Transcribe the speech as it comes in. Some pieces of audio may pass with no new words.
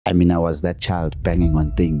I mean, I was that child banging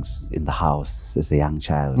on things in the house as a young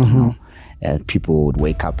child, you know. And people would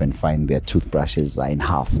wake up and find their toothbrushes are in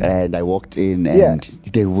half. And I walked in and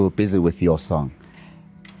they were busy with your song.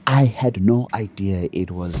 I had no idea it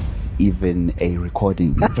was even a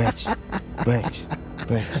recording. Birch, birch,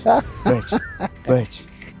 birch, birch, birch,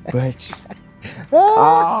 birch.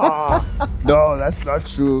 No, that's not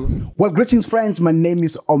true. Well, greetings, friends. My name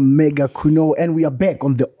is Omega Kuno, and we are back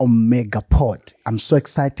on the Omega Pod. I'm so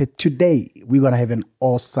excited. Today, we're going to have an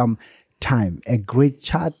awesome time, a great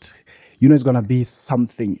chat. You know, it's going to be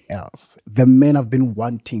something else. The men have been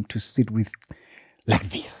wanting to sit with like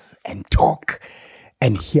this and talk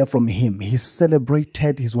and hear from him. He's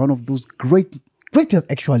celebrated. He's one of those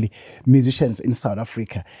greatest, actually, musicians in South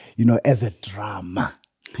Africa, you know, as a drummer.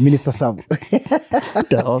 Minister Sabu.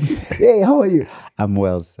 Hey, how are you? I'm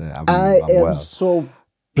well, sir. I am well. so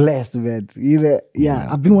blessed, man. You know,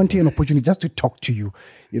 I've been wanting an opportunity just to talk to you,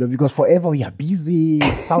 you know, because forever we are busy,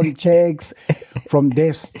 sound checks. From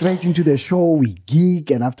there straight into the show, we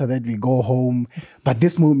gig, and after that we go home. But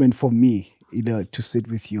this moment for me, you know, to sit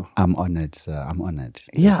with you. I'm honored, sir. I'm honored.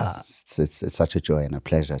 Yeah. It's such a joy and a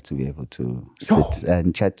pleasure to be able to sit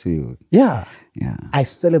and chat to you. Yeah. Yeah. I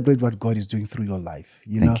celebrate what God is doing through your life.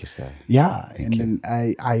 You Thank know? you, sir. Yeah. Thank you. And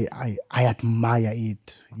then I admire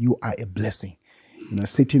it. You are a blessing. You know,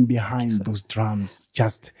 sitting behind those drums,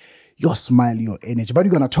 just your smile, your energy. But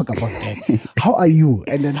we're gonna talk about that. How are you?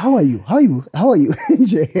 And then how are you? How are you?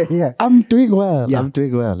 Yeah. I'm doing well. Yeah. I'm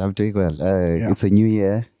doing well. It's a new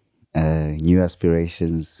year, new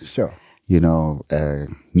aspirations. Sure. You know,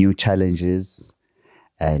 new challenges.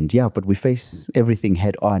 And yeah, but we face everything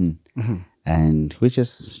head on. And we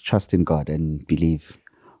just trust in God and believe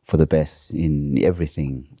for the best in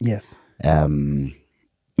everything. Yes.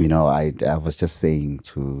 You know, I was just saying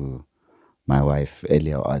to my wife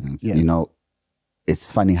earlier on, you know,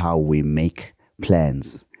 it's funny how we make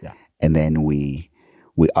plans and then we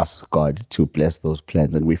ask God to bless those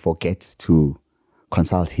plans and we forget to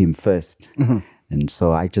consult him first. And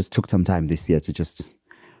so I just took some time this year to just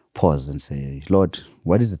pause and say, Lord,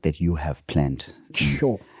 what is it that you have planned?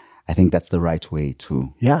 Sure. I think that's the right way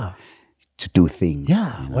to do things.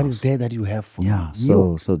 Yeah. You know? What is there that you have for me?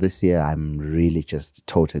 So this year I'm really just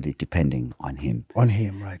totally depending on him. On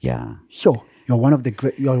him, right? Yeah. Sure. You're one of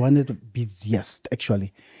the busiest,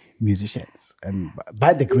 actually, musicians, and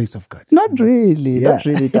by the grace of God. Not really. That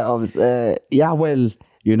well,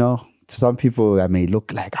 you know, to some people I may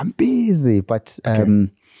look like I'm busy, but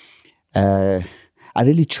I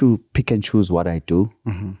really pick and choose what I do.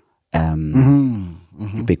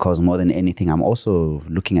 Because more than anything, I'm also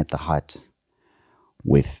looking at the heart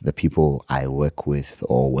with the people I work with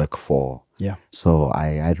or work for. Yeah. So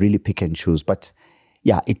I really pick and choose. But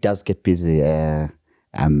yeah, it does get busy.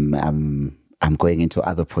 I'm going into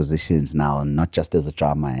other positions now, not just as a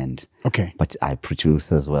drummer but I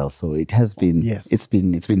produce as well. So it has been it's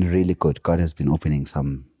been really good. God has been opening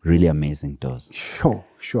some really amazing doors. Sure.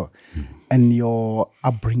 And your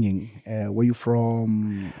upbringing, where you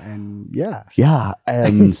from?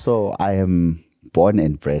 And so I am born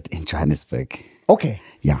and bred in Johannesburg. Okay.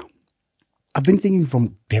 Yeah. I've been thinking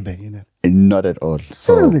from Durban, you know. Not at all.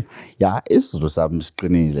 Seriously? Yeah, isiZulu sami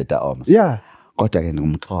siqinile arms. Yeah. Kodwa ke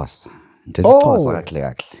ngumXhosa. NtesiXhosa kahle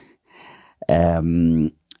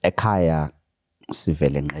kahle. Ekhaya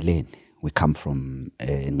sivele eNqeleni. We come from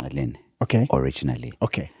eNqeleni. Okay. Originally.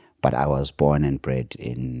 Okay. But I was born and bred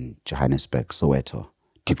in Johannesburg, Soweto,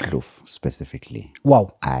 Diepkloof specifically.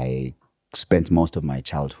 Wow. I spent most of my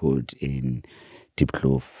childhood in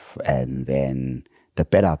Diepkloof, and then the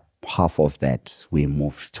better half of that we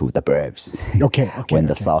moved to the burbs. Okay. When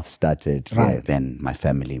the South started, then my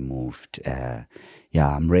family moved.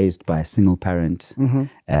 I'm raised by a single parent.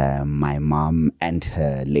 My mom and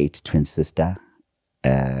her late twin sister,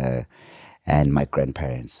 and my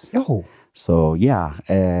grandparents. Oh. So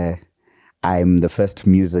I'm the first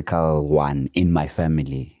musical one in my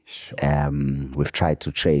family. Sure. We've tried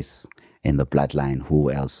to trace in the bloodline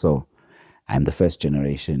who else. So I'm the first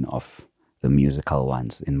generation of the musical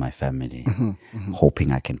ones in my family,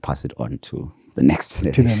 hoping I can pass it on to the next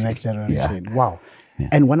generation. To the next generation. Yeah. Wow. Yeah.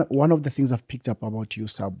 And one of the things I've picked up about you,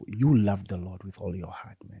 Sabu, you love the Lord with all your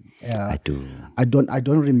heart, man. I do. I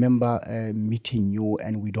don't remember meeting you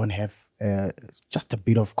and we don't have just a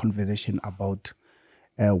bit of conversation about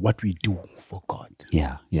what we do for God.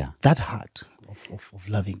 Yeah. That heart of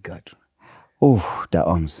loving God. Oh, the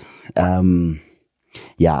arms.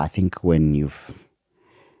 I think when you've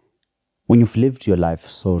lived your life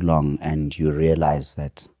so long and you realize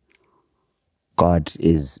that God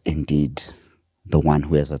is indeed the one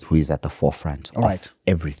who is at the forefront of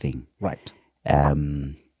everything. Right.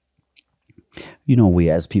 you know, we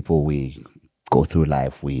as people, we go through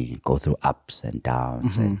life, we go through ups and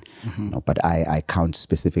downs, and you know, but I count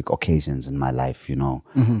specific occasions in my life. You know,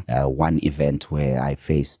 one event where I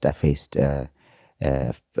faced a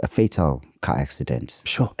fatal car accident.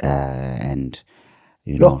 Sure. And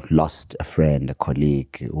you know, lost a friend, a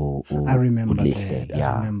colleague. I remember that.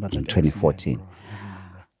 Yeah, I remember in that 2014.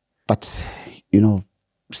 But you know,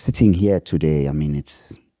 sitting here today, I mean,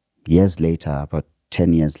 it's years later, about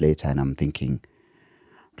 10 years later, and I'm thinking,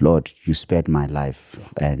 Lord, you spared my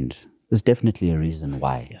life, and there's definitely a reason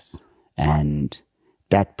why. Yes. And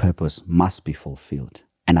that purpose must be fulfilled.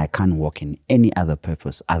 And I can't walk in any other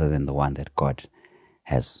purpose other than the one that God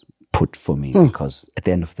has put for me, because at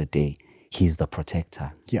the end of the day, He's the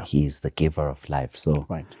protector. Yeah. He's the giver of life. So,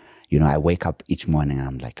 Right. you know, I wake up each morning and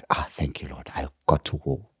I'm like, thank you, Lord. I got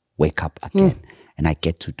to wake up again, and I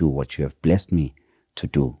get to do what you have blessed me to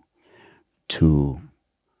do, to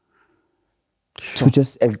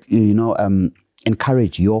just, you know,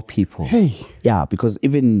 encourage your people. Hey. Yeah, because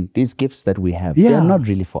even these gifts that we have, they are not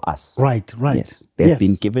really for us. Right. Yes, they've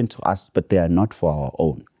been given to us, but they are not for our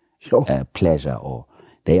own pleasure, or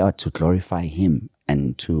they are to glorify Him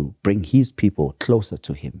and to bring His people closer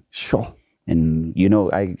to Him. Sure. And, you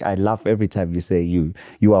know, I love every time you say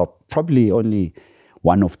you are probably only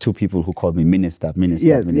one of two people who call me minister.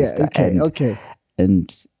 Yes, minister. Yeah, okay.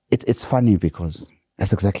 And it's funny because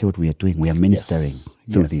that's exactly what we are doing. We are ministering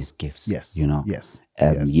through these gifts. Yes. You know. Yes.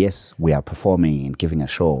 Yes, we are performing and giving a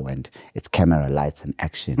show, and it's camera, lights, and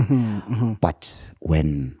action. But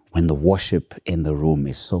when the worship in the room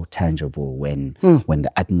is so tangible, when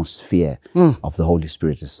the atmosphere of the Holy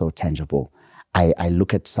Spirit is so tangible, I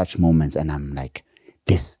look at such moments and I'm like,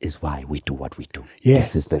 this is why we do what we do.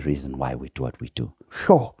 Yes. This is the reason why we do what we do.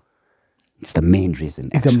 Sure. It's the main reason.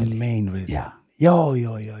 It's the main reason. Yeah. Yo.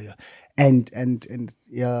 And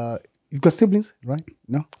you've got siblings, right?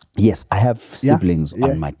 No? Yes, I have siblings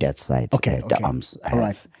on my dad's side. Okay.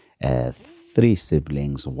 I have 3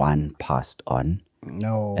 siblings. One passed on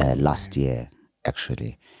last year,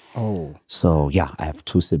 actually. Oh. So, yeah, I have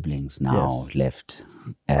 2 siblings now left,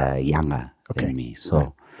 younger than me.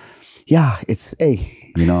 So, yeah, it's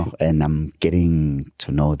you know, and I'm getting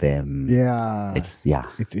to know them. Yeah. It's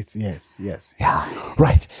yes. Yeah.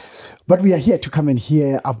 Right. But we are here to come and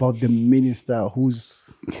hear about the minister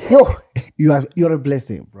who's you're a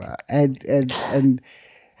blessing, bro. And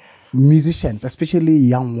musicians, especially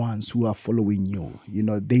young ones who are following you, you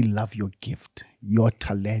know, they love your gift, your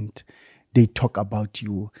talent. They talk about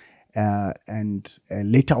you. And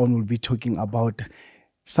later on we'll be talking about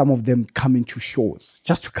some of them coming to shows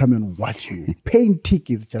just to come and watch you, paying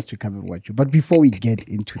tickets just to come and watch you. But before we get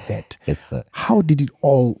into that, yes, sir. How did it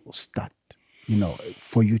all start, you know,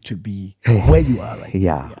 for you to be where you are right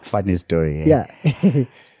now? Funny story. Yeah.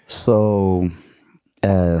 So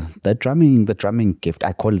the drumming gift,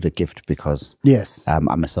 I call it a gift because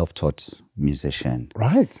I'm a self-taught musician.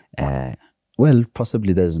 Right. Well,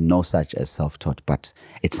 possibly there's no such as self-taught, but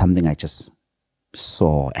it's something I just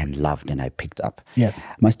saw and loved and I picked up. Yes.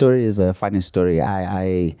 My story is a funny story.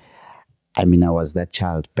 I mean, I was that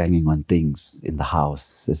child banging on things in the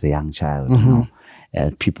house as a young child. You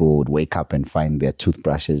know? People would wake up and find their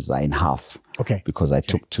toothbrushes are in half. Okay. Because I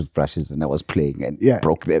took toothbrushes and I was playing and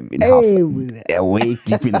broke them in half. They're way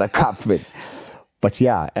deep in the carpet. But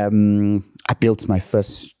yeah, I built my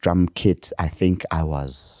first drum kit. I think I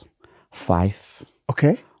was 5.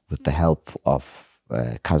 Okay. With the help of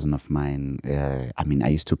a cousin of mine. I mean, I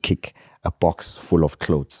used to kick a box full of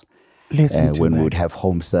clothes when we would have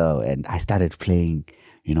home sale, and I started playing.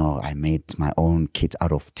 You know, I made my own kit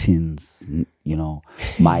out of tins, you know,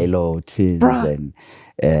 Milo tins, and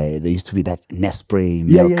there used to be that Nespray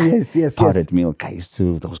milk, powdered milk. I used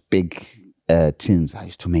to, those big tins, I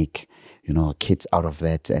used to make, you know, kits out of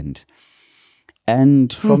that.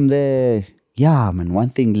 And from there, one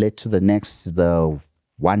thing led to the next. The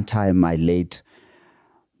one time I laid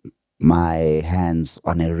my hands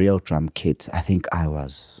on a real drum kit, I think I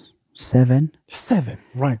was 7. 7,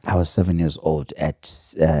 right. I was 7 years old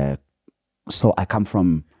so I come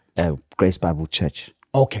from Grace Bible Church.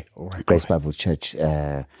 Okay, all right. Grace Bible Church,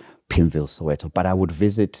 Pimville, Soweto. But I would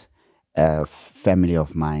visit a family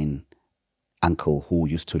of mine, uncle, who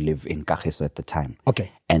used to live in Kagiso at the time.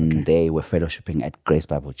 Okay. And they were fellowshipping at Grace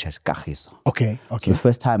Bible Church, Kagiso. Okay. So the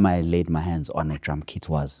first time I laid my hands on a drum kit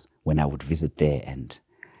was when I would visit there, and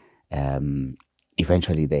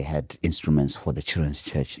eventually they had instruments for the children's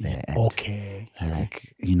church there. And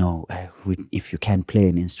like, you know, if you can play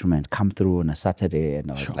an instrument, come through on a Saturday.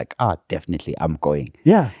 And I was like, definitely, I'm going.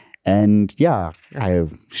 Yeah. And I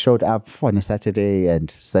showed up on a Saturday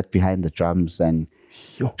and sat behind the drums, and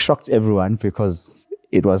shocked everyone because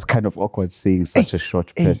it was kind of awkward seeing such a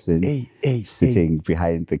short person sitting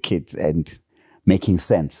behind the kids and making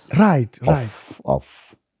sense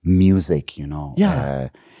of music, you know.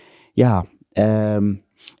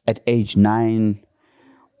 At age 9,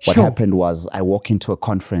 what happened was I walked into a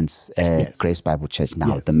conference at Grace Bible Church,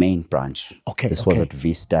 now the main branch. This was at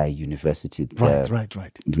Vista University.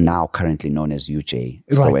 Right. Now currently known as UJ,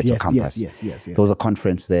 Soweto campus. Yes. There was a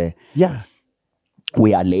conference there. Yeah.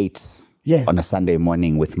 We are late on a Sunday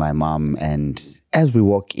morning with my mom, and as we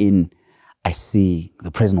walk in, I see the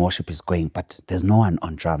praise and worship is going, but there's no one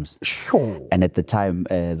on drums. Sure. And at the time,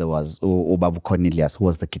 there was Babu Cornelius, who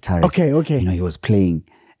was the guitarist. Okay. You know, he was playing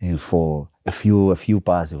for a few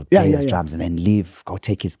bars. He would play the drums and then leave, go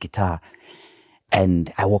take his guitar.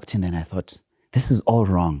 And I walked in and I thought, this is all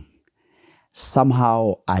wrong.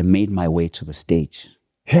 Somehow I made my way to the stage.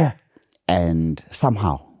 Yeah. And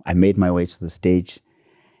somehow I made my way to the stage.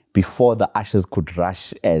 Before the ushers could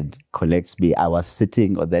rush and collect me, I was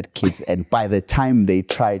sitting on that kids. And by the time they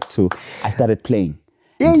tried to, I started playing.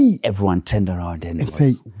 Everyone turned around and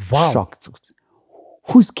was shocked.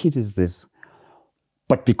 Whose kid is this?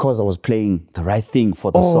 But because I was playing the right thing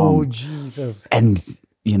for the song. Oh, Jesus. And,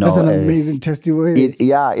 you know. That's an amazing testimony.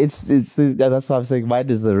 It's that's why I'm saying mine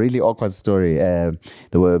is a really awkward story. There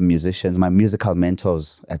were musicians, my musical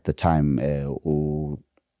mentors at the time,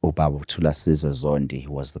 Ubaba Tula Sizwe Zondi, he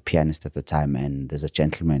was the pianist at the time, and there's a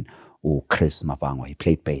gentleman, Chris Mavangwa, he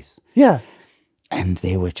played bass. Yeah. And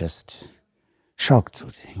they were just shocked.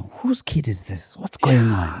 Whose kid is this? What's going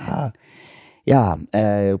on?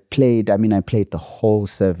 I played the whole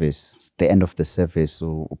service. The end of the service,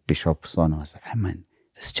 Bishop Sono was like, hey man,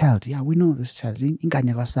 this child, we know this child.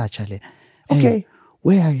 Okay.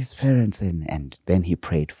 Where are his parents? And then he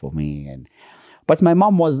prayed for me. But my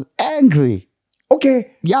mom was angry.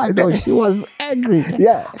 Okay. Yeah, no, she was angry.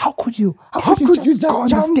 Yeah. How could you just go on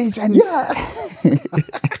the stage and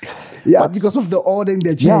because of the order in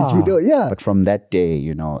the church, you know. Yeah. But from that day,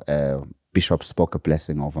 you know, Bishop spoke a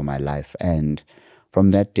blessing over my life, and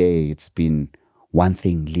from that day, it's been one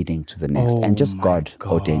thing leading to the next, and just God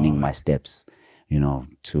ordaining my steps, you know.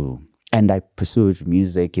 And I pursued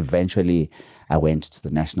music. Eventually, I went to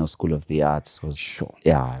the National School of the Arts.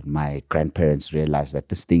 My grandparents realized that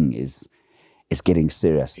this thing is getting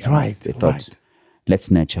serious. They thought, let's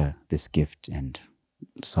nurture this gift. And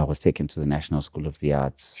so I was taken to the National School of the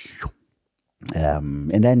Arts.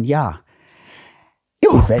 And then,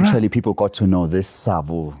 eventually people got to know this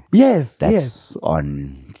Sabu. That's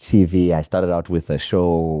on TV. I started out with a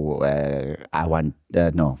show,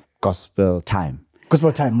 Gospel Time.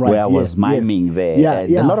 Gospel Time, right. Where I was miming there.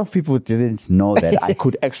 A lot of people didn't know that I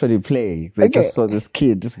could actually play. They just saw this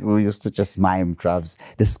kid who used to just mime drums.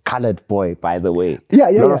 This colored boy, by the way.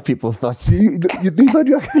 A lot of people thought... they thought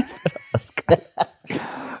you were...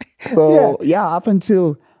 So, up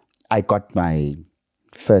until I got my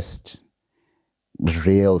first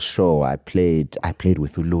real show, I played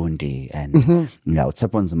with Ulundi. And,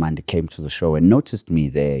 Tsepon Zamandi came to the show and noticed me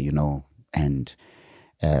there, you know, and...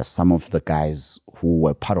 some of the guys who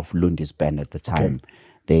were part of Lundi's band at the time,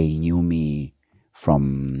 they knew me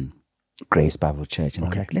from Grace Bible Church. And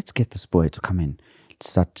I'm like, let's get this boy to come in,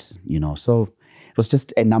 start, you know. So it was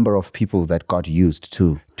just a number of people that God used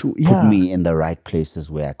to put me in the right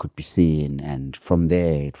places where I could be seen. And from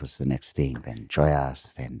there, it was the next thing. Then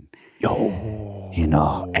Joyous, then, you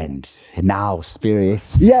know, and now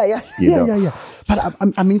Spirits. Yeah. But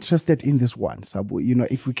I'm interested in this one, Sabu. You know,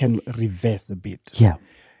 if we can reverse a bit. Yeah.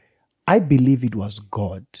 I believe it was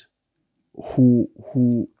God who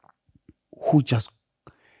just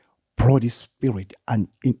brought His Spirit and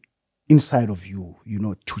inside of you, you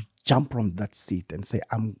know, to jump from that seat and say,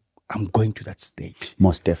 I'm going to that stage.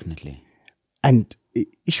 Most definitely. And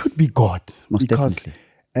it should be God. Most definitely.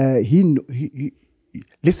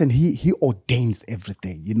 He ordains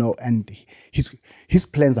everything, you know, and his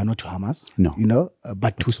plans are not to harm us, you know,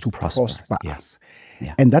 but to prosper us.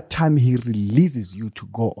 Yeah. And that time He releases you to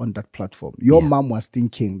go on that platform. Your mom was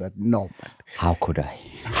thinking that, no, but how could I?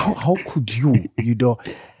 How could you, you know?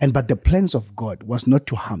 But the plans of God was not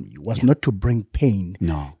to harm you, was not to bring pain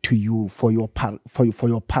to you, for your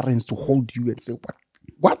parents to hold you and say,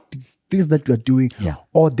 what is this that you are doing?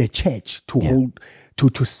 Or the church to hold,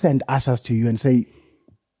 to send ushers to you and say,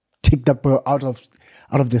 take that boy out of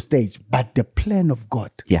the stage. But the plan of God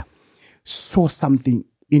saw something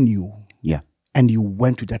in you. And you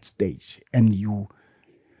went to that stage, and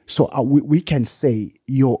we can say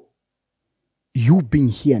you being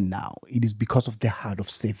here now, it is because of the heart of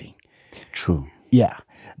saving. True. Yeah,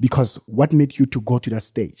 because what made you to go to that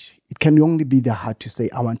stage? It can only be the heart to say,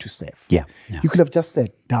 I want to serve. Yeah. You could have just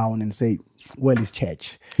sat down and say, well, it's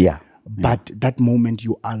church. Yeah. But that moment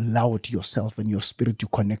you allowed yourself and your spirit to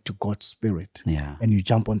connect to God's spirit. Yeah. And you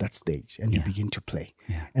jump on that stage and you begin to play.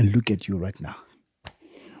 Yeah. And look at you right now.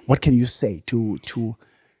 What can you say to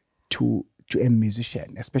a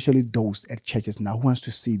musician, especially those at churches now who wants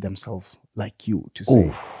to see themselves like you, to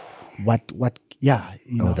say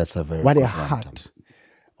that's a very what good a one, heart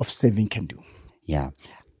of serving can do. Yeah.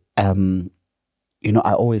 I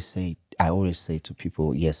always say to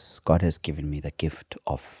people, yes, God has given me the gift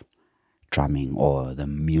of drumming, or the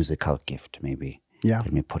musical gift, maybe. Yeah.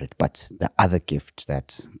 Let me put it. But the other gift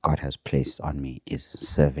that God has placed on me is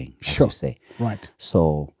serving, as you say. Right.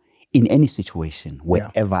 So in any situation,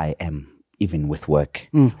 wherever I am, even with work,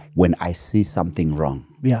 when I see something wrong,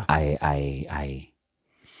 I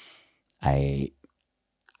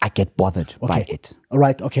get bothered by it. All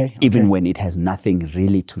right, okay. Even when it has nothing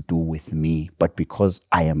really to do with me, but because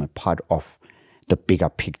I am a part of the bigger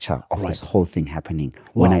picture of this whole thing happening.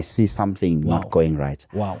 Wow. When I see something not going right,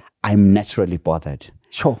 I'm naturally bothered.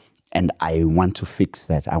 Sure. And I want to fix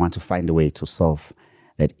that. I want to find a way to solve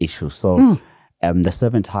that issue. So the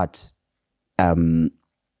servant heart,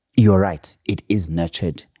 you're right, it is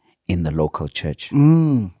nurtured in the local church.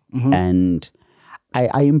 And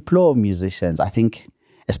I implore musicians, I think,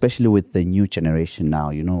 especially with the new generation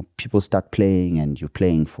now, people start playing and you're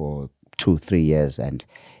playing for 2-3 years and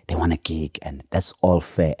they want a gig, and that's all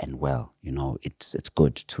fair and well. It's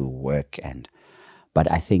good to work,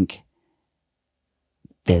 but I think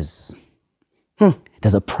there's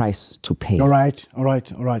a price to pay. All right.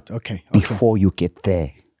 Okay. Before you get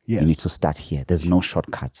there, you need to start here. There's no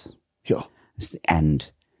shortcuts. Yeah.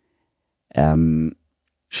 And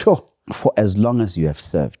sure. For as long as you have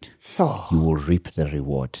served, you will reap the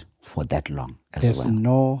reward for that long as well. There's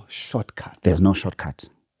no shortcut. There's no shortcut.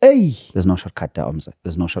 Hey! There's no shortcut,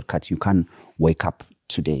 There's no shortcut. You can't wake up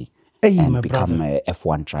today and become a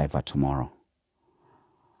F1 driver tomorrow.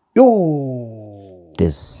 Yo!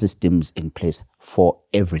 There's systems in place for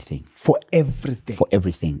everything. For everything. For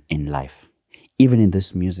everything in life. Even in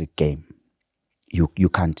this music game, you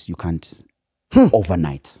can't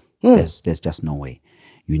overnight. There's just no way.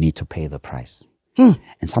 You need to pay the price.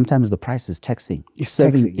 And sometimes the price is taxing.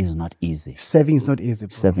 Serving is not easy. Serving is not easy,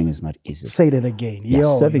 bro. Serving is not easy. Say that again.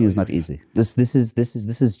 Serving is not easy. This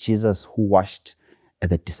is Jesus who washed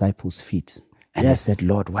the disciples' feet. And they said,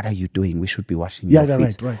 Lord, what are you doing? We should be washing your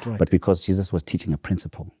feet. Right. But because Jesus was teaching a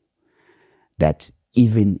principle that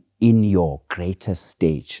even in your greatest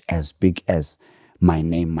stage, as big as my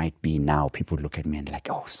name might be now, people look at me and like,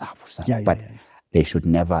 oh, Sabu. But they should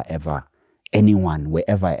never, ever, anyone,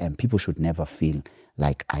 wherever I am, people should never feel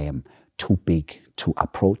like I am too big to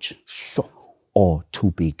approach or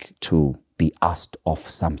too big to be asked of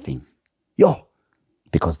something.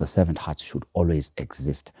 Because the servant heart should always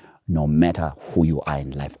exist, no matter who you are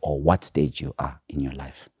in life or what stage you are in your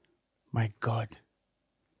life. My God.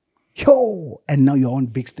 And now you're on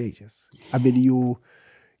big stages. I mean,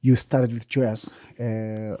 you started with Joyous.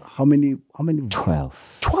 How many?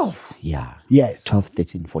 12. 12? Yeah. Yes. 12,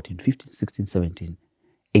 13, 14, 15, 16, 17,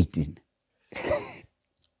 18.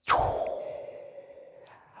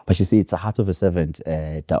 But you see, it's a heart of a servant,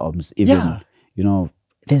 even,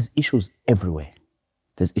 there's issues everywhere.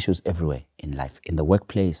 There's issues everywhere in life. In the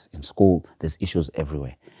workplace, in school, there's issues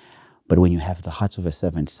everywhere. But when you have the heart of a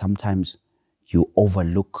servant, sometimes you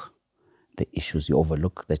overlook the issues, you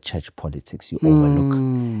overlook the church politics, you overlook,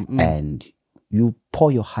 and you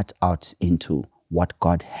pour your heart out into what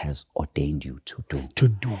God has ordained you to do.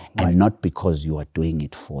 And not because you are doing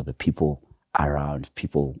it for the people around,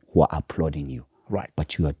 people who are applauding you. Right.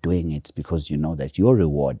 But you are doing it because you know that your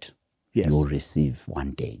reward you will receive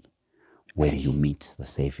one day when you meet the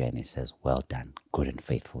Savior and he says, well done, good and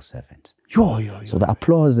faithful servant. So the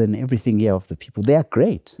applause and everything here of the people, they are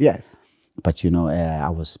great. Yes. But, I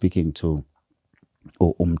was speaking to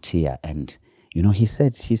Umtia, and, he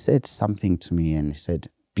said something to me, and he said,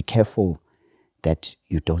 be careful that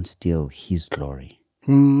you don't steal his glory.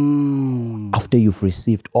 After you've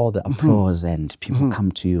received all the applause and people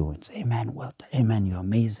come to you and say, amen, well done, amen, you're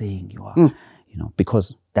amazing, you are,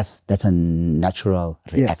 because that's a natural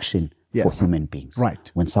reaction for human beings.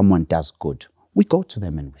 Right. When someone does good, we go to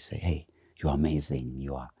them and we say, hey, you're amazing,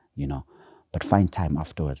 you are, but find time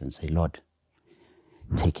afterwards and say, Lord,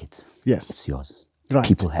 take it. Yes. It's yours. Right.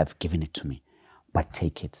 People have given it to me. but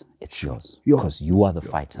take it. It's yours. Because you are the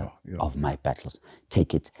fighter of my battles.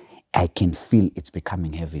 Take it. I can feel it's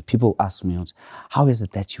becoming heavy. People ask me, how is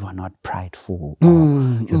it that you are not prideful or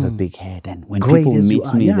you have a big head? And when people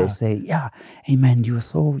meet me, they say, hey man, you're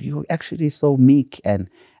actually so meek. And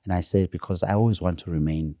I say, because I always want to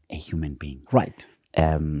remain a human being. Right.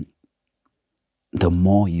 The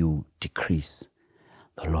more you decrease,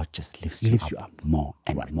 the Lord just lifts you up more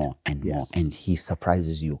and more and more. And he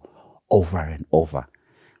surprises you over and over.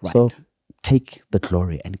 Right. So take the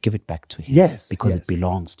glory and give it back to him. Yes. Because it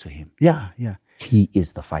belongs to him. Yeah. He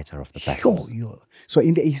is the fighter of the battles. Sure. So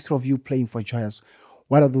in the history of you playing for Joyous,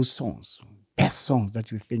 what are those songs? Best songs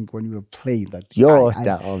that you think when you were playing that?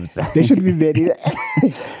 They should be many.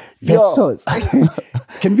 Best songs.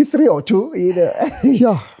 Can be 3 or 2, you know.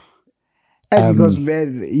 Yeah. Because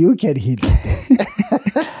man, you can hit.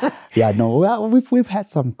 Yeah, no, well, we've had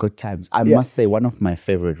some good times. I must say, one of my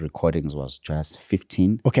favorite recordings was Joyous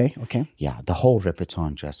 15. Okay. Yeah, the whole repertoire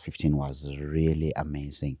on Joyous 15 was really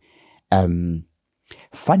amazing.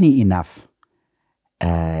 Funny enough,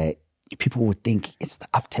 people would think it's the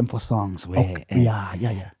up-tempo songs where...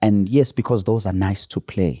 Yeah. And yes, because those are nice to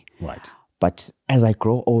play. Right. But as I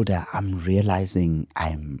grow older, I'm realizing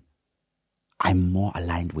I'm more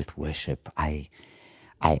aligned with worship. I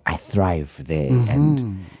thrive there,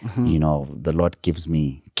 and you know, the Lord gives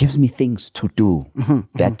me things to do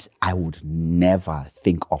that I would never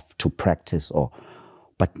think of to practice,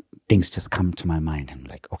 but things just come to my mind. I'm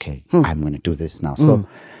like, okay, I'm going to do this now. So,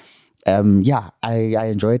 I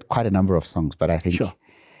enjoyed quite a number of songs, but I think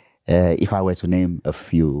if I were to name a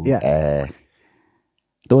few, there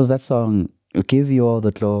was that song, "Give You All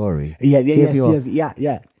the Glory."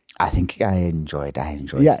 Yeah. I think I enjoyed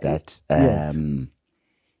that.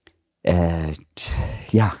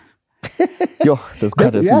 Yo, there's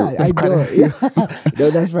quite a few. No,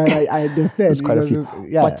 that's right. I understand. There's quite a few.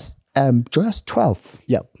 But Joyous 12.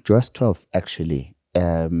 Yeah. Joyous 12, actually.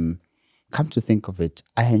 Come to think of it,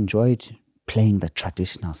 I enjoyed playing the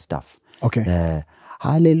traditional stuff. Okay. The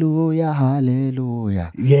hallelujah,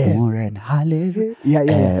 hallelujah. Yes. More and hallelujah.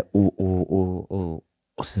 Yeah.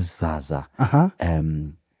 Zaza.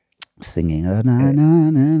 Singing. Na, na, na,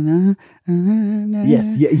 na, na, na.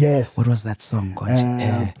 Yes. What was that song? What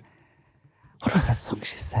was that song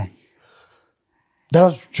she sang? That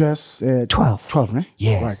was just 12. 12, right?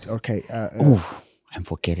 Yes. Right, okay. I'm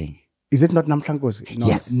forgetting. Is it not Namhlangos? No,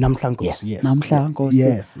 yes. Namhlangos, yes.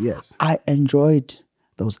 Namhlangos. Yes. I enjoyed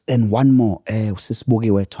those. And one more, Sis Boogie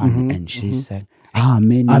Wetwan, and she sang,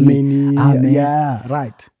 Amen. Yeah,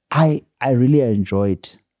 right. I really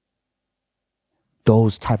enjoyed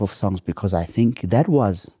those type of songs because I think that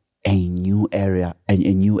was a new era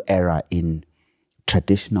in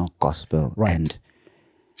traditional gospel. Right. And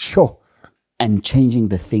and changing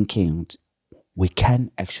the thinking. We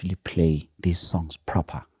can actually play these songs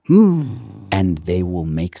proper and they will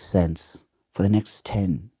make sense for the next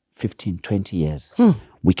 10, 15, 20 years.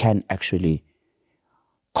 We can actually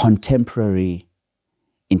contemporary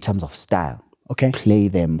in terms of style, play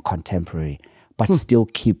them contemporary, but still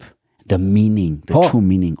keep the meaning, the true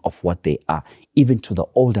meaning of what they are, even to the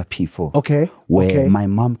older people. Where my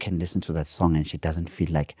mom can listen to that song and she doesn't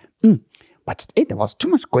feel like, but there was too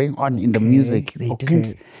much going on in the music. They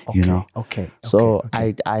didn't, you know. So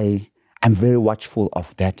I'm very watchful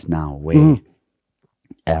of that now, where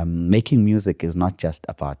making music is not just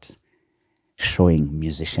about showing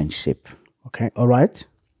musicianship. All right.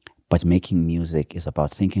 But making music is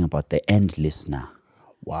about thinking about the end listener.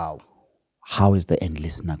 Wow. How is the end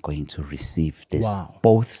listener going to receive this,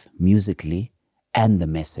 both musically and the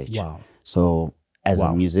message? So as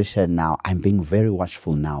a musician now, I'm being very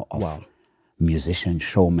watchful now of musician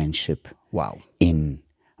showmanship in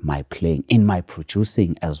my playing, in my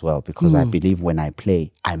producing as well, because I believe when I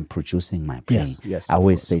play, I'm producing my playing. Yes, I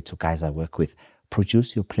always say to guys I work with,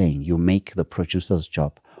 produce your playing. You make the producer's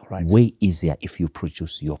job way easier if you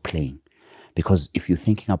produce your playing. Because if you're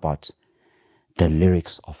thinking about the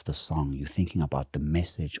lyrics of the song, you're thinking about the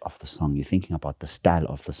message of the song, you're thinking about the style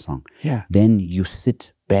of the song, then you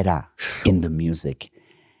sit better in the music.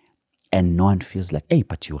 And no one feels like, hey,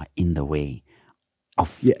 but you are in the way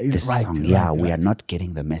of this song. We are not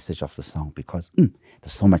getting the message of the song because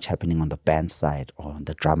there's so much happening on the band side or on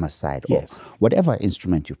the drummer side or whatever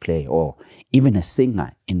instrument you play, or even a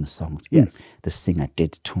singer in the song. The singer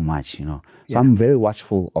did too much, you know. So I'm very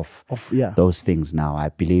watchful of those things now. I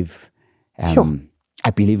believe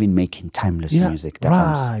in making timeless music that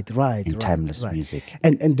comes in timeless music.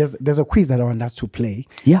 And there's a quiz that I want us to play.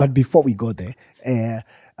 But before we go there,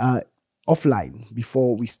 offline,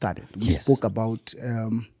 before we started, we spoke about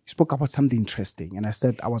spoke about something interesting, and I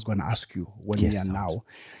said I was going to ask you when we are now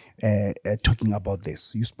talking about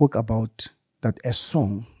this. You spoke about that a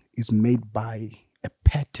song is made by a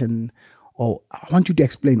pattern, or I want you to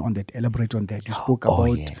explain on that, elaborate on that. You spoke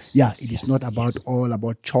about, it is not about all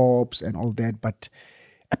about chops and all that, but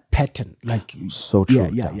a pattern, like so true.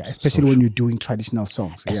 Especially when you're doing traditional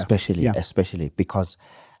songs, especially because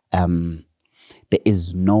there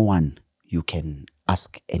is no one you can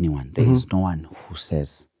ask anyone. There is no one who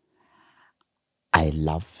says, I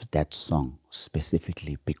love that song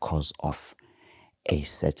specifically because of a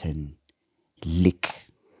certain lick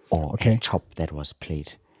or a chop that was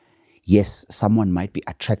played. Yes, someone might be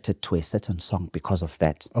attracted to a certain song because of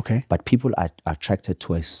that. But people are attracted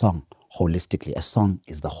to a song holistically. A song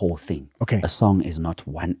is the whole thing. A song is not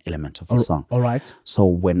one element of a song. All right. So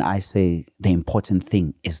when I say the important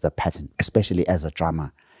thing is the pattern, especially as a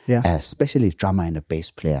drummer, especially drummer and a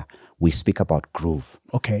bass player, we speak about groove.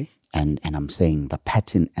 And I'm saying the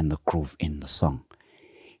pattern and the groove in the song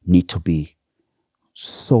need to be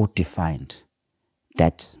so defined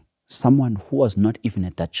that someone who was not even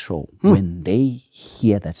at that show, when they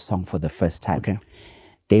hear that song for the first time,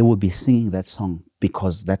 they will be singing that song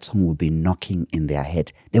because that song will be knocking in their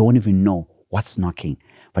head. They won't even know what's knocking.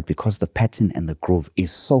 But because the pattern and the groove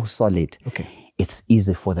is so solid, it's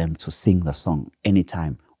easy for them to sing the song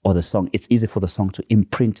anytime. Or the song, it's easy for the song to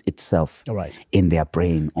imprint itself in their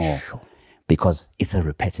brain, or because it's a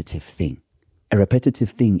repetitive thing. A repetitive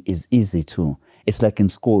thing is easy to, it's like in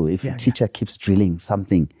school, if a teacher keeps drilling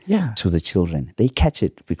something to the children, they catch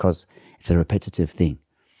it because it's a repetitive thing.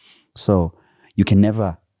 So you can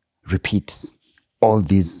never repeat all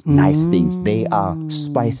these nice things. They are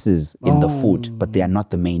spices in the food, but they are not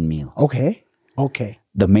the main meal.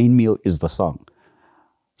 The main meal is the song.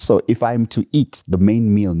 So if I'm to eat, the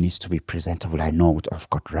main meal needs to be presentable. I know I've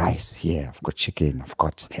got rice here, I've got chicken, I've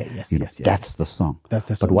got, that's the song.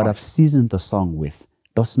 But what I've seasoned the song with,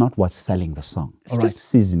 that's not what's selling the song. It's just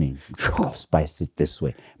seasoning. I've spiced it this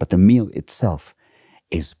way. But the meal itself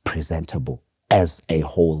is presentable as a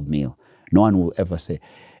whole meal. No one will ever say,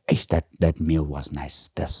 hey, that meal was nice.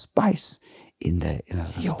 The spice in the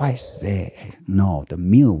spice there. No, the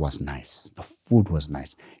meal was nice. The food was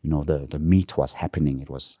nice. The meat was happening.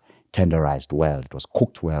 It was tenderized well. It was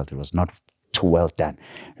cooked well. It was not too well done.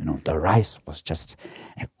 The rice was just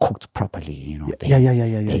cooked properly.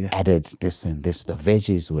 They added this and this. The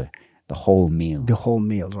veggies were the whole meal. The whole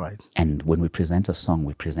meal, right. And when we present a song,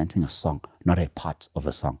 we're presenting a song, not a part of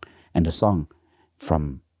a song. And the song,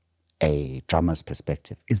 from a drummer's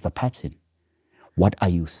perspective, is the pattern. What are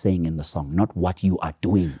you saying in the song, not what you are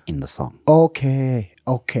doing in the song.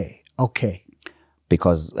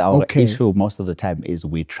 Because our issue most of the time is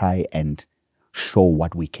we try and show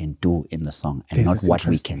what we can do in the song and not what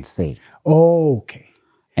we can say.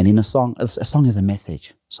 And in a song is a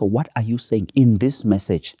message. So what are you saying in this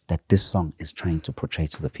message that this song is trying to portray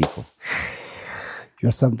to the people?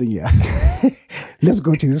 You're something else. Let's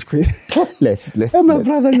go to this quiz. Let's. My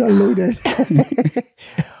brother, you're loaded.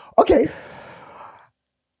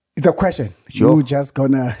 It's a question. Sure. You're just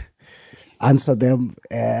gonna answer them,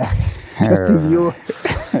 testing you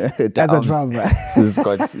as a drummer. So it's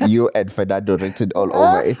got you and Fernando written all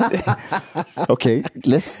over it. Okay,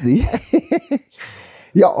 let's see.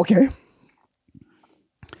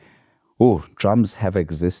 Oh, drums have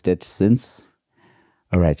existed since.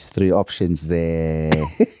 All right, 3 options there.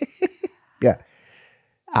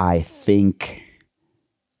 I think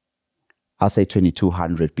I'll say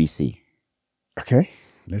 2200 BC.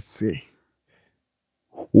 Let's see.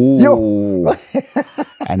 Ooh.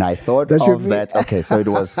 And I thought of that. Okay, so it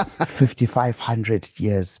was 5,500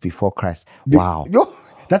 years before Christ. Wow.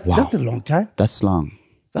 That's a long time. That's long.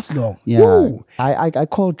 That's long. Yeah. I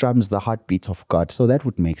call drums the heartbeat of God, so that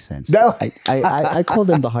would make sense. No. I call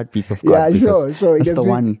them the heartbeat of God because sure. That's the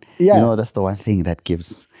one. That's the one thing that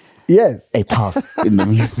gives a pulse in the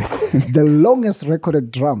music. The longest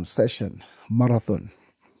recorded drum session marathon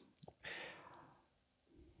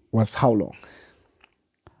was how long?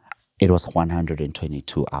 It was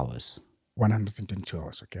 122 hours. 122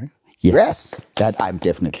 hours, okay. Yes. That I'm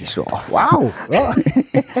definitely sure of. Wow.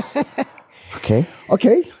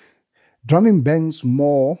 Okay. Drumming burns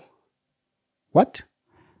more, what?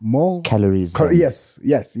 More calories. Yes.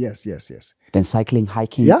 Than cycling,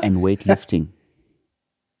 hiking, and weightlifting.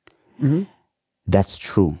 That's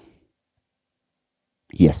true.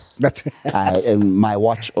 Yes, my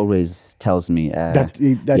watch always tells me I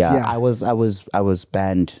was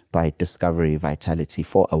banned by Discovery Vitality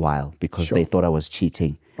for a while because they thought I was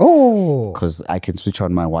cheating. Because I can switch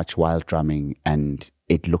on my watch while drumming and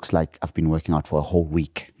it looks like I've been working out for a whole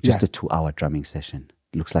week, just a 2-hour drumming session.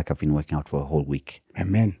 looks like I've been working out for a whole week.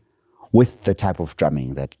 Amen. With the type of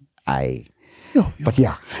drumming that But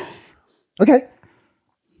yeah. Okay.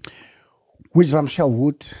 Which drum shell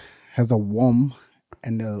wood has a warm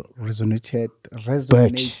and a resonated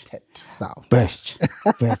sound? Birch.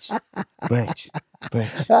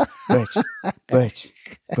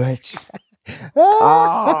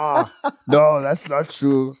 No, that's not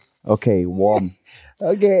true. Okay, warm.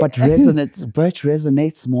 Okay. But birch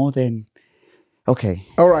resonates more than... Okay.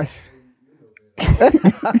 All right.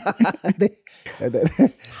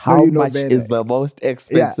 How much is the most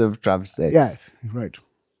expensive drum set? Yeah, right.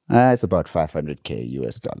 It's about $500K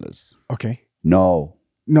US dollars. Okay. No.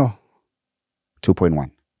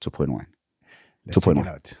 2.1. Let's check it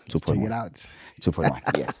out.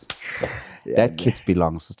 2.1. Yes. That kit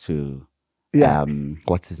belongs to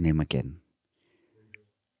what's his name again?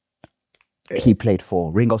 He played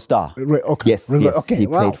for Ringo Starr. Okay. Yes. Okay. He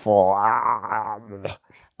played for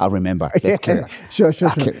I'll remember. Let's carry on. Sure.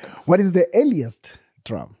 What is the earliest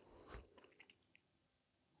drum?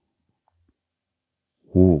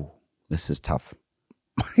 Ooh, this is tough.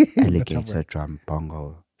 Alligator drum,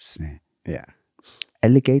 bongo, snare. Yeah.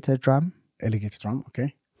 Alligator drum? Alligator drum,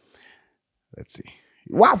 okay. Let's see.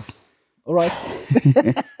 Wow. All right.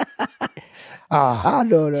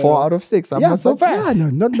 No. 4 out of 6. I'm not so bad. Yeah, no,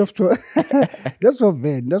 not enough to. That's so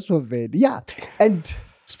bad. Yeah. And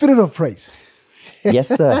spirit of praise. Yes,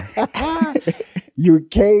 sir. You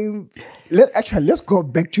came. Let's go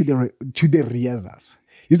back to the rehearsals.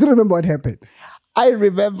 You still remember what happened? I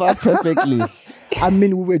remember perfectly. I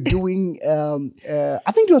mean, we were doing.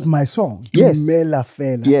 I think it was my song. Yes. Mela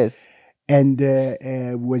Fela. Yes. And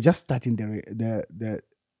we were just starting the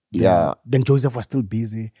Then Joseph was still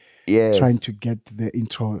busy. Yes. Trying to get the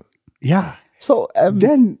intro. Yeah. So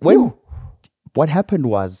then what happened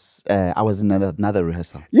was I was in another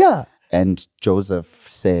rehearsal. Yeah. And Joseph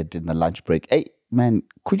said in the lunch break, "Hey, man,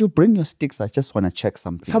 could you bring your sticks? I just want to check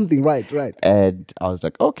something." Something, right. And I was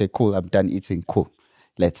like, okay, cool. I'm done eating. Cool.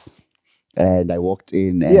 And I walked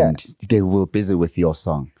in and they were busy with your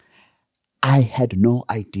song. I had no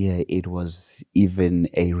idea it was even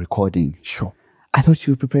a recording. Sure. I thought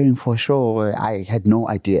you were preparing for a show. I had no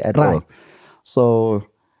idea at all. So,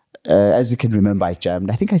 as you can remember, I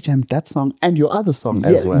think I jammed that song and your other song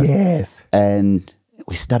as well. Yes. And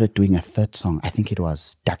we started doing a third song. I think it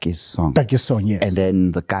was Daki's song. Yes. And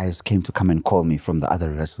then the guys came to come and call me from the other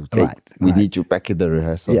rehearsal. We need you back in the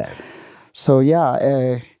rehearsal. Yes. So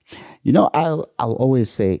yeah, I'll always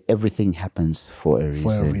say everything happens for a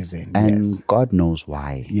reason. And God knows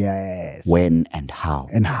why. Yes. When and how.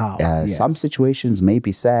 Some situations may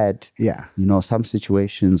be sad. Yeah. Some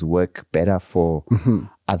situations work better for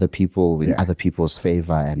other people in other people's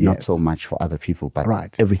favor and not so much for other people. But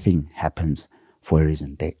everything happens for a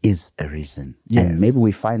reason. There is a reason. Yes. And maybe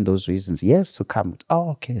we find those reasons years to come. Oh,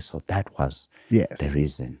 okay, so that was the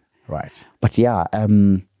reason. Right. But I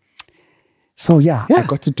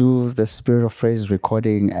got to do the Spirit of Praise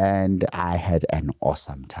recording and I had an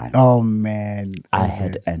awesome time. Oh, man. I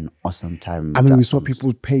had an awesome time. I mean, we saw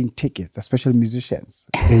people paying tickets, especially musicians,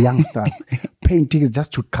 the youngsters, paying tickets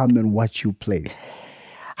just to come and watch you play.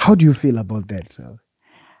 How do you feel about that, sir?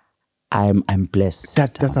 I'm blessed.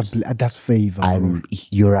 That's favor.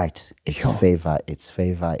 You're right. It's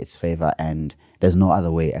favor. And there's no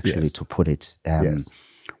other way actually to put it.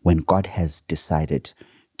 When God has decided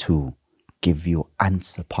to give you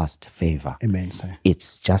unsurpassed favor. Amen, sir.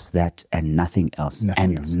 It's just that and nothing else.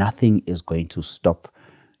 Nothing is going to stop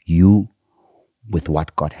you with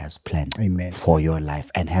what God has planned for your life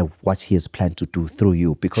and what He has planned to do through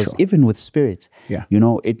you. Because even with spirit,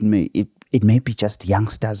 it may be just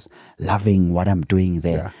youngsters loving what I'm doing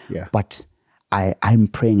there. But I'm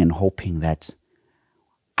praying and hoping that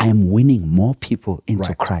I'm winning more people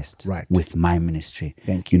into Christ with my ministry.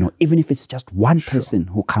 Thank you. Even if it's just one person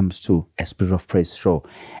who comes to a Spirit of Praise show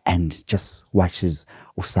and just watches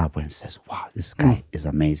Sabu and says, wow, this guy is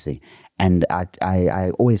amazing. And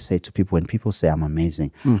I always say to people, when people say I'm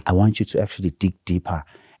amazing, I want you to actually dig deeper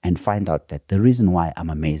and find out that the reason why I'm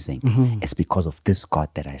amazing is because of this God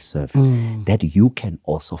that I serve, that you can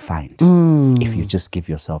also find if you just give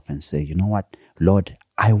yourself and say, you know what, Lord,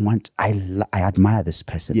 I admire this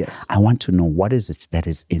person. Yes. I want to know what is it that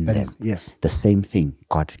is in them. Yes. The same thing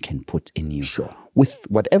God can put in you. Sure. With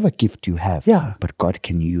whatever gift you have. Yeah. But God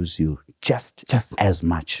can use you just as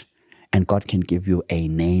much. And God can give you a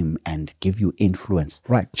name and give you influence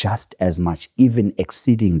just as much, even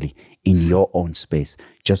exceedingly in your own space,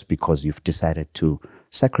 just because you've decided to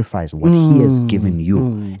sacrifice what He has given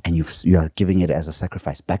you and you are giving it as a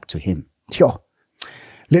sacrifice back to Him. Sure.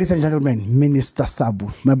 Ladies and gentlemen, Minister Sabu,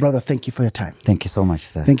 my brother, thank you for your time. Thank you so much,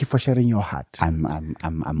 sir. Thank you for sharing your heart. I'm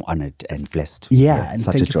honored and blessed. Yeah, and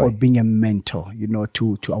thank you for being a mentor,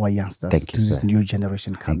 to our youngsters, thank you, to this sir. new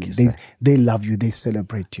generation coming. Thank you, they love you, they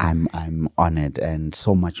celebrate you. I'm honored, and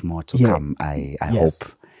so much more to come. I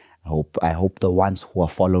hope the ones who are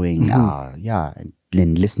following, and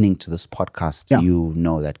listening to this podcast, you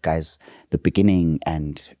know that, guys, the beginning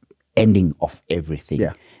and ending of everything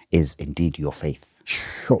is indeed your faith.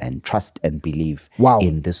 Sure. And trust and believe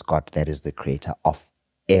in this God that is the creator of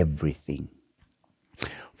everything.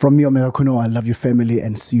 From me, Omega Kuno, I love your family,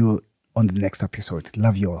 and see you on the next episode.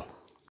 Love you all.